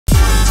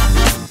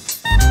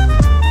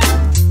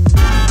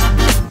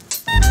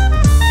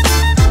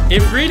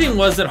reading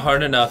wasn't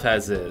hard enough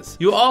as is.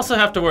 You also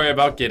have to worry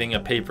about getting a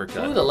paper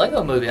cut. Ooh, the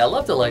Lego movie. I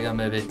love the Lego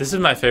movie. This is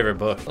my favorite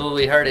book. Oh,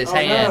 he hurt his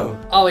hand. No.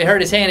 Oh, he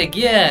hurt his hand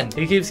again.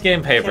 He keeps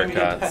getting paper Can't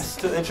get cuts. past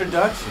the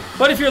introduction.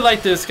 But if you're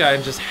like this guy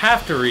and just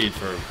have to read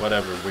for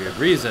whatever weird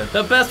reason,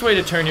 the best way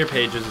to turn your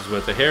pages is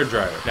with a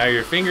hairdryer. Now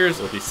your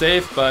fingers will be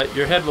safe, but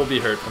your head will be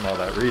hurt from all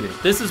that reading.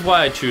 This is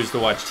why I choose to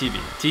watch TV.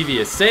 TV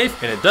is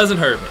safe and it doesn't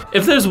hurt me.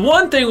 If there's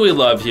one thing we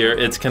love here,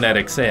 it's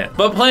kinetic sand.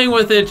 But playing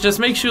with it just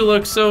makes you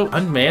look so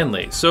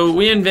unmanly. So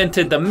we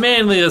invented the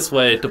manliest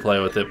way to play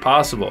with it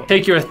possible.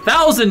 Take your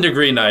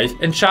 1,000-degree knife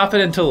and chop it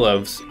into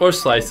loaves or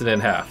slice it in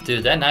half.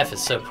 Dude, that knife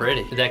is so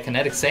pretty. That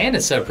kinetic sand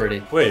is so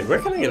pretty. Wait, where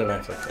can I get a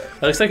knife like that?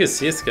 It looks like a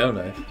CSGO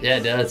knife. Yeah,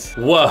 it does.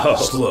 Whoa.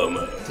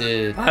 Slow-mo.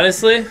 Dude.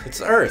 Honestly, It's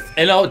Earth.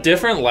 in a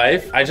different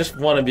life, I just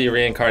want to be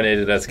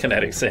reincarnated as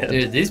kinetic sand.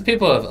 Dude, these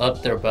people have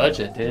upped their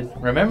budget, dude.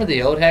 Remember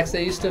the old hacks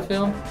they used to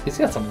film? He's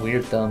got some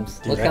weird thumbs.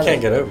 Dude, I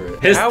can't get over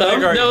it. His How thumbs,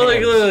 big are no, your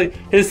like, hands?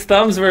 look, his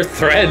thumbs were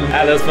threatened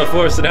at us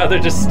before, so now they're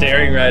just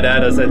staring right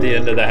at us at the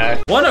end of the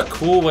hack. Want a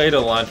cool way to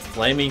launch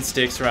flaming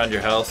sticks around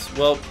your house?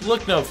 Well,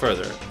 look no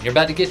further. You're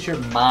about to get your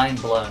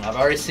mind blown. I've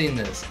already seen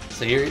this.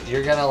 So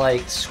you're gonna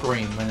like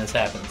scream when this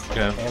happens.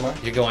 Okay. Hammer?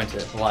 You're going to.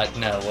 What?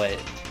 No, wait.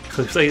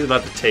 Looks like he's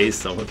about to tase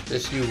someone.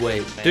 Just you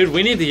wait, man. Dude,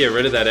 we need to get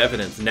rid of that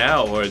evidence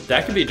now, or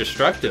that could be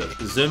destructive.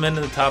 Zoom in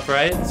the top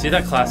right. See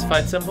that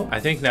classified symbol? I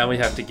think now we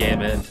have to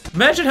game in.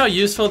 Imagine how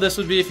useful this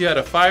would be if you had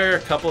a fire a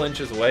couple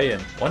inches away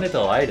and wanted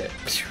to light it.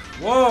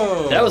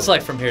 Whoa. That was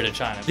like from here to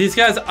China. These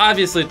guys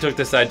obviously took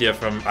this idea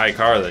from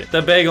iCarly,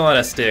 the bagel on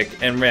a stick,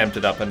 and ramped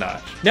it up a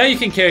notch. Now you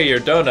can carry your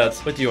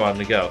donuts with you on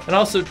the go. And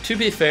also, to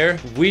be fair,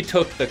 we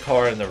took the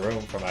car in the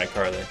room from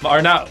iCarly.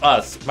 Or not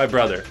us, my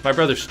brother. My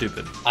brother's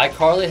stupid.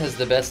 iCarly has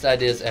the best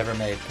ideas ever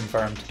made,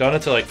 confirmed.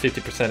 Donuts are like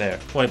 50% air,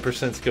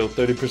 20% skill,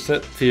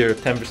 30% fear,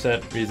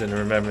 10% reason to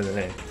remember the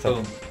name. So,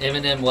 Boom.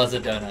 Eminem was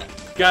a donut.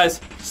 guys,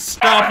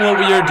 stop what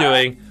we are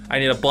doing. I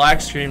need a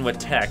black screen with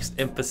text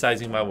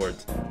emphasizing my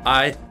words.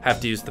 I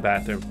have to use the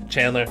bathroom.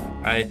 Chandler,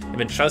 I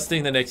am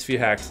entrusting the next few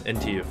hacks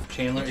into you.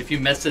 Chandler, if you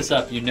mess this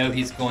up, you know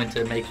he's going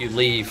to make you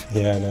leave.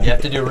 Yeah, I know. You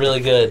have to do really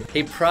good.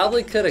 He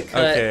probably could have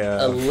cut Okay,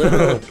 a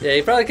little. Yeah,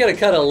 he probably could have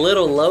cut a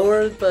little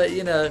lower, but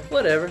you know,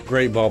 whatever.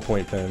 Great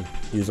ballpoint pen.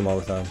 Use them all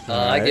the time.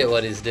 I get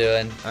what he's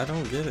doing. I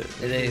don't get it.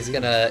 And then he's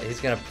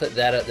gonna put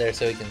that up there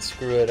so he can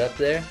screw it up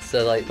there.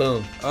 So like,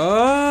 boom.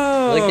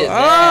 Oh. Look at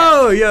that.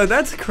 Oh, yo,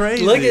 that's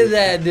crazy. Look at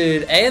that,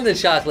 dude, and the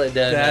chocolate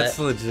donut. That's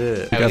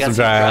legit. Hey, we got some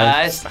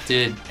dry ice,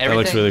 dude. Everything.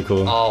 looks really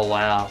cool. Oh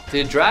wow,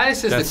 dude, dry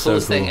ice is That's the so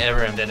coolest thing cool.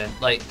 ever invented.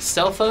 Like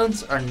cell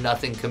phones are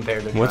nothing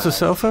compared to. What's dry a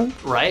cell phone?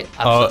 ice, right?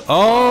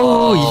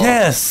 Oh,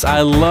 yes.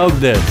 I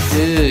love this.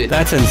 dude.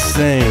 That's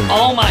insane.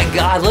 Oh my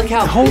God, look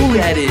how Holy- big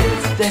that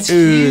is. That's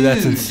Dude, huge.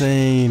 that's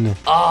insane.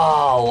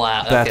 Oh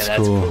wow. That's Okay,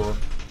 that's cool. cool.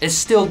 It's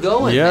still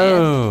going, man.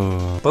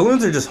 Yo.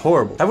 Balloons are just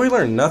horrible. Have we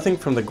learned nothing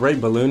from the great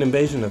balloon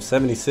invasion of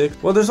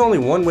 '76? Well, there's only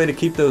one way to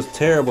keep those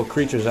terrible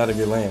creatures out of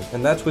your land,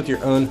 and that's with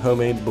your own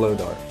homemade blow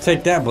dart.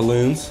 Take that,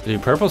 balloons.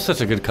 Dude, purple's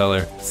such a good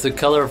color. It's the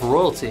color of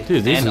royalty.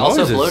 Dude, these and also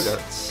noises. blow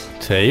darts.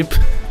 Tape,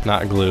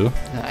 not glue.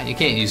 Nah, you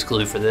can't use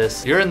glue for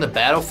this. You're in the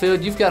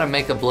battlefield. You've got to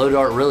make a blow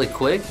dart really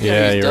quick. You gotta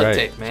Yeah, use you're duct right.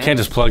 tape, man. You can't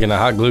just plug in a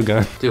hot glue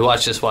gun. Dude,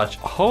 watch this. Watch.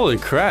 Holy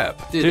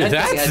crap. Dude,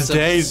 that thing had some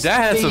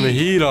that has some speed.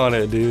 heat on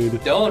it,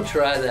 dude. Don't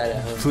try that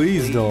at home.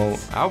 Please don't.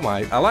 I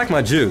might. I like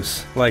my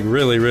juice. Like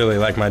really, really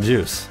like my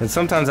juice. And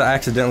sometimes I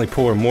accidentally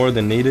pour more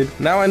than needed.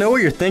 Now I know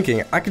what you're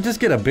thinking. I could just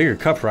get a bigger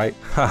cup, right?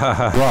 Ha ha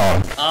ha.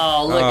 Wrong.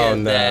 Oh, look Oh,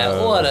 at that.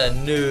 no. What a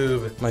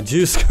noob. My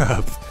juice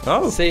cup.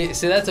 Oh. See,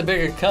 that's a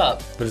bigger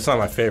cup. But it's not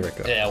my favorite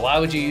cup. Yeah, why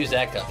would you use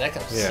that cup? That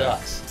cup Yeah.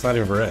 sucks. It's not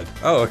even red.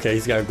 Oh, okay.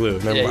 He's got glue.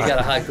 Never Yeah, you mind.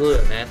 gotta hot glue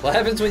it, man. What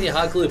happens when you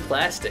hot glue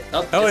plastic?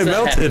 Oh, guess it that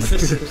melted.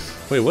 happens.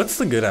 Wait, what's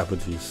the good apple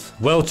juice?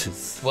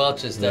 Welch's.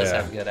 Welch's does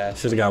have good ass.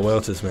 Should have got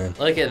Welch's, man.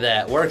 Look at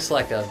that. Works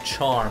like a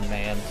charm,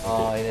 man.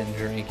 Oh, he didn't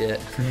drink it.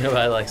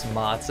 Nobody likes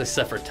Mott's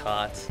except for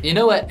Tots. You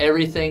know what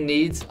everything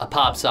needs? A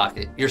pop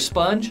socket. Your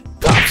sponge,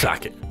 Pop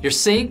socket. your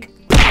sink,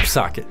 Pop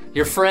socket.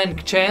 your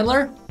friend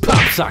Chandler,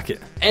 Pop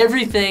socket.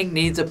 everything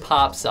needs a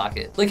pop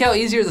socket. Look how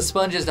easier the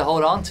sponge is to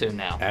hold on to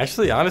now.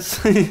 Actually,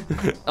 honestly,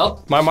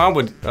 Oh, my mom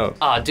would.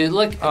 Oh, dude,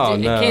 look. Oh,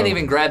 dude, no. You can't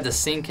even grab the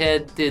sink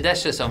head. Dude,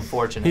 that's just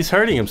unfortunate. he's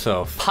hurting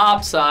himself.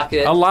 Pop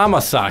socket. A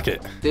llama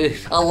socket. Dude,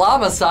 a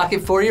llama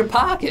socket for your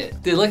pocket.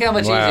 Dude, look how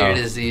much Wow. easier it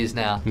is to use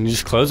now. And you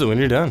just close it when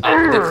you're done. The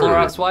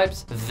Clorox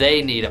wipes,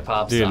 they need a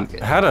pop Dude,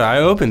 socket. how did I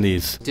open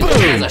these? Dude, that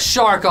has a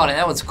shark on it.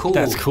 That one's cool.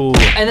 That's cool.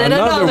 And then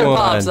another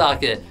pop one.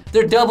 socket.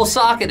 They're double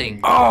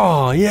socketing.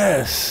 Oh,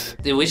 yes.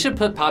 Dude, we should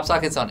put pop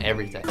sockets on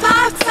everything.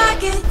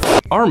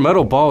 Our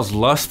metal ball's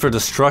lust for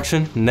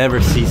destruction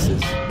never ceases.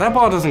 That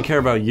ball doesn't care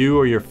about you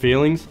or your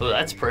feelings. Oh,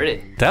 that's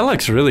pretty. That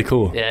looks really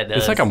cool. Yeah, it does.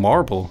 It's like a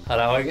marble. Hold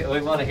on,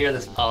 we want to hear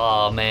this.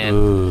 Oh, man.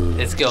 Ooh.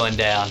 It's going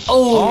down.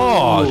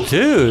 Oh,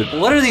 dude.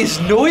 What are these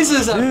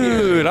noises up here?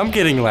 Dude, I'm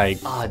getting like,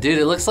 Oh, dude,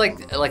 it looks like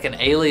an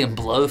alien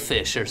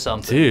blowfish or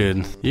something.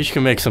 dude, you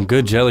can make some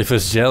good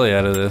jellyfish jelly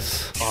out of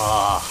this.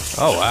 Ah,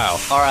 Oh, wow.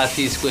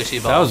 R.I.P.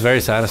 Squishy Ball. That was very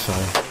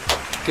satisfying.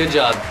 Good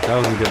job. That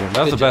was a good one.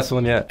 That was the best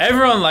one yet.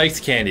 Everyone likes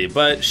candy,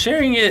 but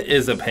sharing it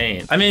is a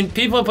pain. I mean,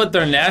 people put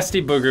their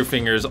nasty booger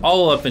fingers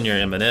all up in your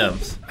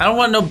M&Ms. I don't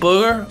want no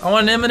booger, I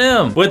want an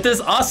M&M. With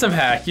this awesome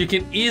hack, you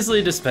can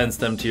easily dispense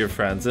them to your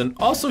friends and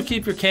also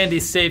keep your candy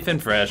safe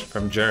and fresh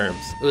from germs.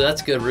 Ooh,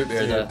 that's good root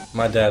beer though.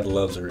 My dad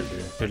loves a root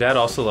beer. Your dad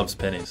also loves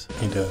pennies.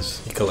 He does.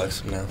 He collects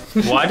them now.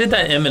 Why did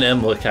that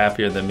M&M look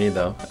happier than me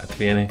though at the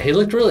beginning? He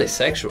looked really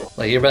sexual.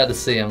 Like, you're about to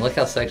see him. Look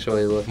how sexual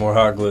he looks. More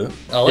hot glue.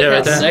 Oh, look Yeah, how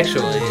right there.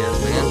 sexual he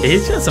is, man.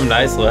 He's got some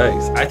nice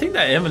legs. I think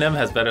that M&M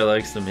has better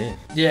legs than me.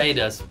 Yeah, he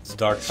does. It's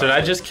dark. Should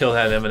I just kill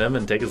that M&M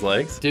and take his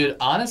legs? Dude,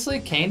 honestly,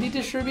 candy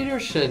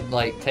distributors should,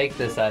 like, take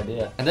this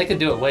idea. And they could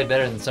do it way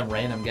better than some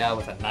random guy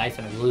with a knife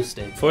and a glue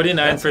stick.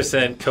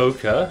 49%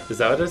 coca. Is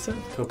that what it said?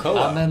 Cocoa?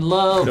 I'm in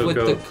love with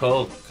Cocoa. the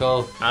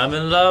cocoa. I'm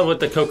in love with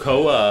the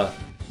cocoa.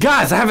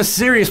 Guys, I have a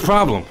serious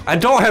problem. I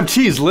don't have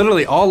cheese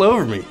literally all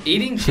over me.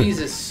 Eating cheese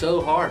is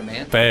so hard,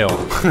 man. Fail.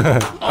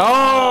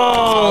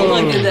 Oh,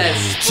 look at that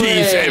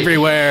Cheese spray.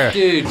 everywhere.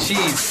 Dude,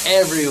 cheese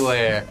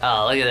everywhere.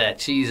 Oh, look at that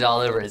cheese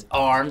all over his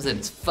arms and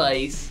his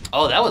face.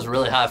 Oh, that was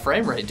really high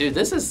frame rate. Dude,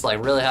 this is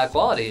like really high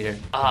quality here.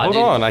 Ah, Hold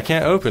dude, on, I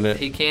can't open it.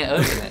 He can't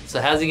open it. So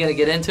how's he gonna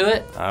get into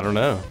it? I don't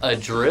know. A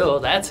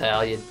drill, that's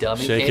how, you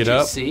dummy. Shake Can't it you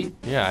up. see?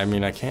 Yeah, I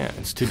mean, I can't.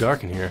 It's too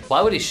dark in here.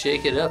 Why would he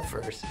shake it up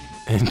first?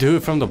 And do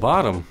it from the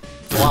bottom.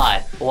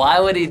 Why? Why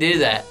would he do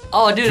that?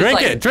 Oh, dude, Drink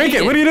it's like it, drink it.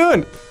 peeking. What are you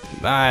doing?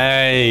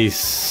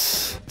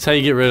 Nice. That's how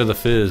you get rid of the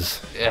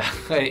fizz. Yeah,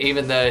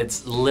 even though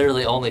it's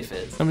literally only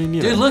fizz. I mean,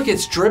 you Dude, know. look,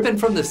 it's dripping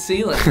from the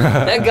ceiling.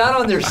 That got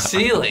on their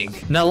ceiling.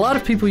 Now, a lot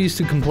of people used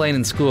to complain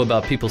in school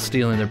about people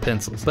stealing their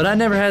pencils, but I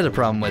never had a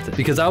problem with it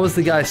because I was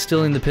the guy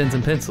stealing the pens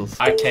and pencils.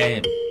 I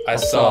came. I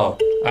saw.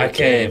 I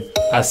came.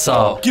 I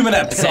saw. Give me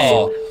that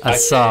Saw. I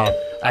saw.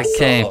 I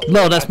came. saw.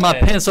 No, that's my I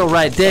came. pencil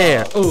right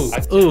there. Ooh,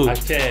 ooh. I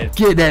came.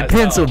 Get that I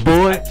pencil, saw.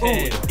 boy. I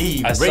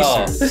came. I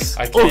saw. Erasers.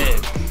 I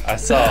came. I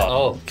saw.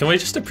 Oh. Can we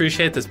just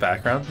appreciate this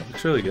background? It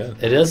looks really good.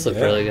 It does look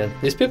really good.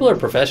 These people are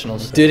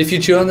professionals. Dude, if you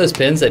chew on those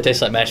pins, they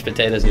taste like mashed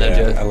potatoes, no Yeah,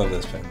 I joke. love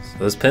those pens.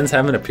 Those pens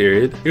having a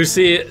period. You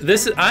see,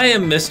 I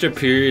am Mr.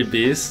 Period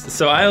Beast,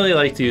 so I only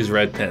like to use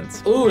red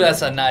pens. Ooh,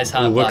 that's a nice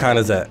hot Ooh, what pocket. kind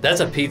is that?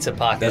 That's a pizza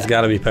pocket. That's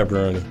gotta be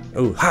pepperoni.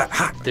 Ooh, hot,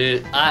 hot.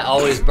 Dude, I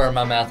always burn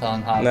my mouth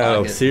on hot No,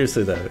 pockets.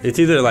 seriously though. It's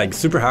either like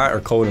super hot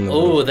or cold in the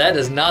middle. Ooh, that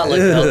does not look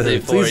healthy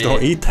Ugh, for please you.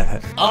 don't eat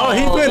that. Oh,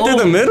 he went oh. through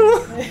the middle?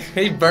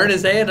 He burned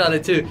his hand on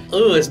it too.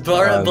 Ooh, it's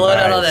blowing out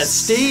all that nice.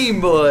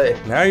 steam, boy.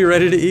 Now you're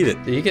ready to eat it.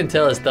 You can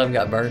tell his thumb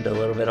got burned a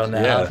little bit on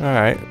that. Yeah. All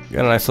right.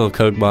 Got a nice little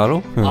Coke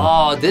bottle.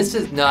 Oh, this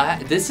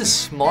is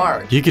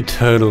smart. You could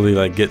totally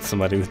like get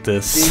somebody with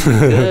This this. is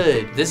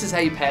good. This is how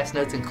you pass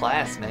notes in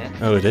class, man.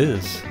 Oh, it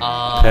is.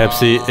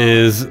 Pepsi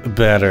is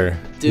better.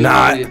 Dude,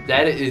 Not.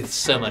 that is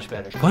so much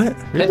better. What?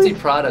 Really? Pepsi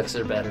products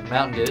are better.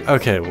 Mountain Dew.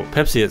 Okay, well,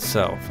 Pepsi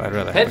itself. I'd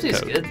rather have a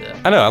Pepsi's Coke. good though.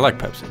 I know, I like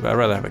Pepsi, but I'd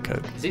rather have a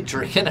Coke. Is he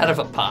drinking out of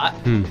a pot?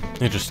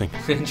 Interesting.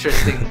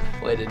 Interesting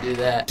way to do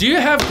that. Do you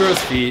have gross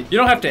feet? You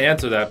don't have to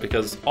answer that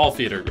because all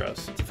feet are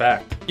gross. It's a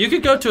fact. You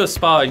could go to a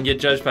spa and get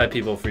judged by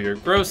people for your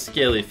gross,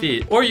 scaly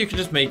feet, or you could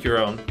just make your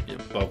own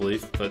bubbly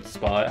foot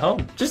spa at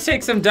home. Just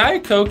take some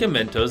Diet Coke and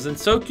Mentos and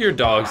soak your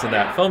dogs in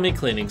that foamy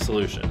cleaning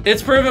solution.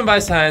 It's proven by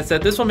science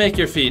that this will make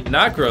your feet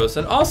not gross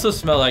and also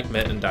smell like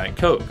mint and Diet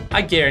Coke.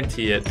 I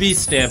guarantee it. B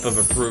stamp of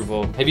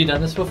approval Have you done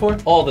this before?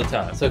 all the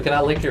time. So can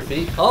I lick your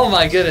feet? Oh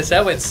my goodness,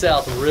 that went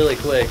south really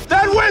quick.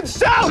 That went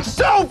south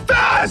so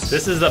fast!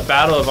 This is the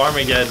Battle of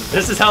Armageddon.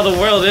 This is how the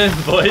world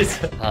ends, boys.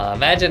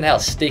 Imagine how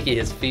sticky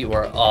his feet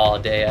were all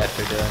day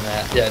after doing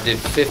that. Yeah, dude,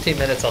 15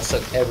 minutes, I'll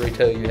soak every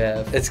toe you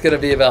have. It's gonna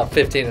be about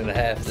 15 and a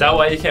half. Is that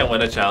why you can't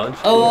win a challenge?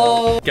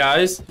 Oh,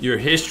 Guys, your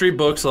history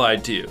books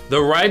lied to you. The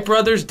Wright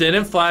brothers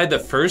didn't fly the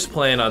first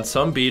plane on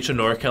some beach in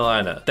North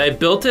Carolina. They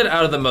built it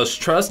out of the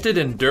most trusted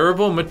and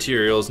durable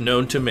materials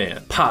known to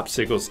man.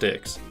 Popsicle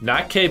sticks.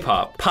 Not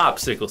K-pop,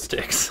 popsicle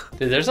sticks.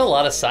 dude, there's a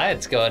lot of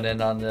science going in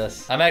on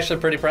this. I'm actually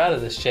pretty proud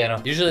of this channel.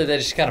 Usually they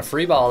just kind of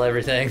freeball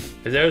everything.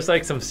 If there's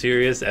like some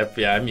serious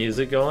FBI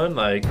music going,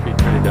 like, it'd be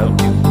pretty dope.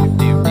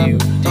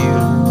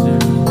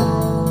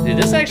 Dude,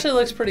 this actually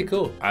looks pretty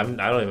cool. I don't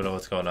even know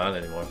what's going on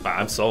anymore, but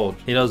I'm sold.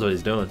 He knows what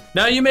he's doing.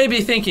 Now you may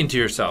be thinking to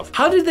yourself,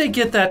 how did they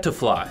get that to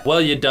fly?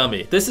 Well, you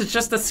dummy, this is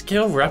just a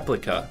scale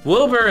replica.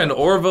 Wilbur and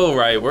Orville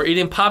Wright were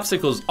eating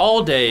popsicles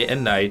all day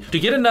and night to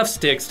get enough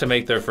sticks to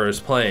make their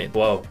first plane.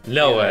 Whoa,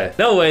 no way.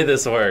 No way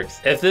this works.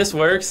 If this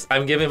works,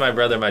 I'm giving my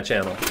brother my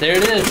channel. There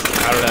it is.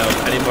 I don't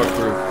know, I need more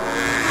proof.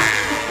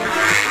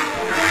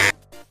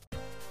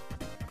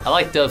 I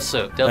like Dove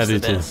soap. I Dove's do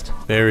the too. best.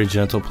 Very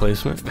gentle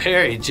placement.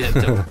 Very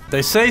gentle.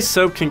 They say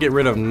soap can get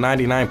rid of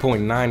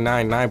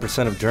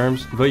 99.999% of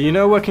germs, but you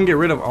know what can get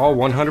rid of all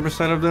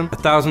 100% of them? A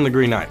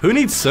 1,000-degree knife. Who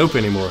needs soap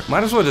anymore?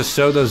 Might as well just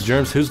show those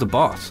germs who's the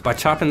boss by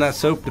chopping that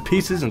soap to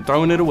pieces and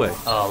throwing it away.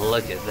 Oh,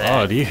 look at Oh,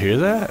 that. do you hear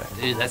that?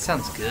 Dude, that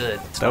sounds good.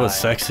 That was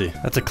sexy.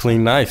 That's a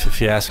clean knife,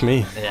 if you ask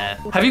me. Yeah.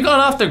 Have you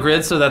gone off the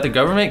grid so that the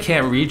government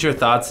can't read your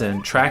thoughts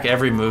and track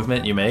every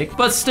movement you make,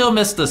 but still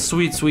miss the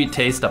sweet, sweet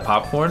taste of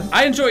popcorn?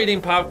 I enjoy eating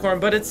popcorn popcorn,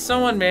 but it's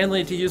so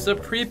unmanly to use a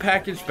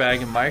pre-packaged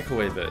bag and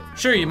microwave it.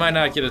 Sure, you might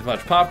not get as much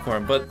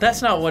popcorn, but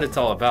that's not what it's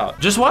all about.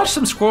 Just watch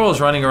some squirrels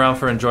running around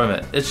for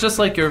enjoyment. It's just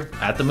like you're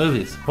at the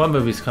movies. What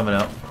movie's coming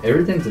out?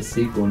 Everything's a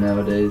sequel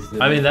nowadays.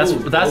 I mean,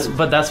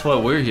 that's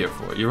what we're here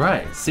for. You're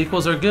right.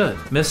 Sequels are good.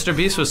 Mr.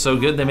 Beast was so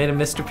good, they made a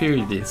Mr.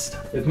 Period Beast.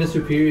 If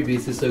Mr. Period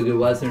Beast is so good,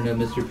 why is there no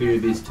Mr.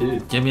 Period Beast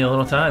 2? Give me a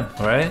little time,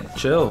 all right?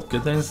 Chill.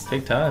 Good things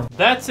take time.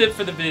 That's it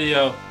for the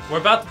video. We're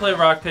about to play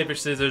rock, paper,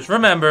 scissors.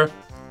 Remember,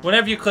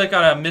 whenever you click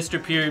on a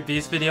Mr. Period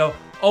Beast video,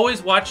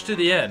 always watch to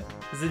the end.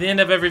 Because at the end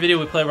of every video,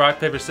 we play rock,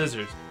 paper,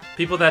 scissors.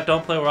 People that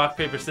don't play rock,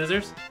 paper,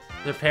 scissors,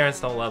 their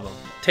parents don't love them.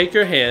 Take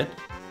your hand,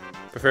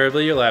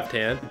 preferably your left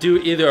hand. Do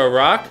either a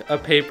rock, a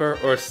paper,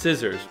 or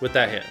scissors with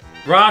that hand.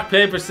 Rock,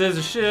 paper,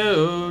 scissors,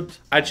 shoot.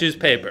 I choose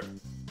paper.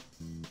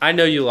 I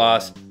know you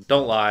lost.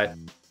 Don't lie.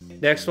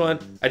 Next one,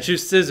 I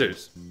choose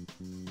scissors.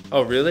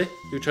 Oh, really?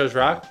 You chose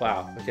rock?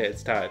 Wow. Okay,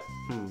 it's tied.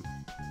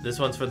 This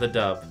one's for the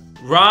dub.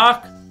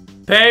 Rock,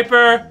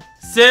 paper,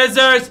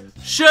 scissors,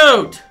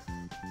 shoot!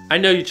 I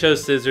know you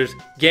chose scissors.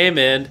 Game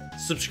end.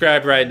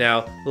 Subscribe right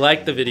now.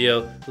 Like the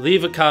video.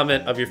 Leave a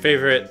comment of your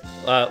favorite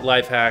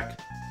life hack.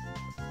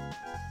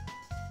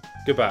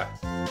 Goodbye.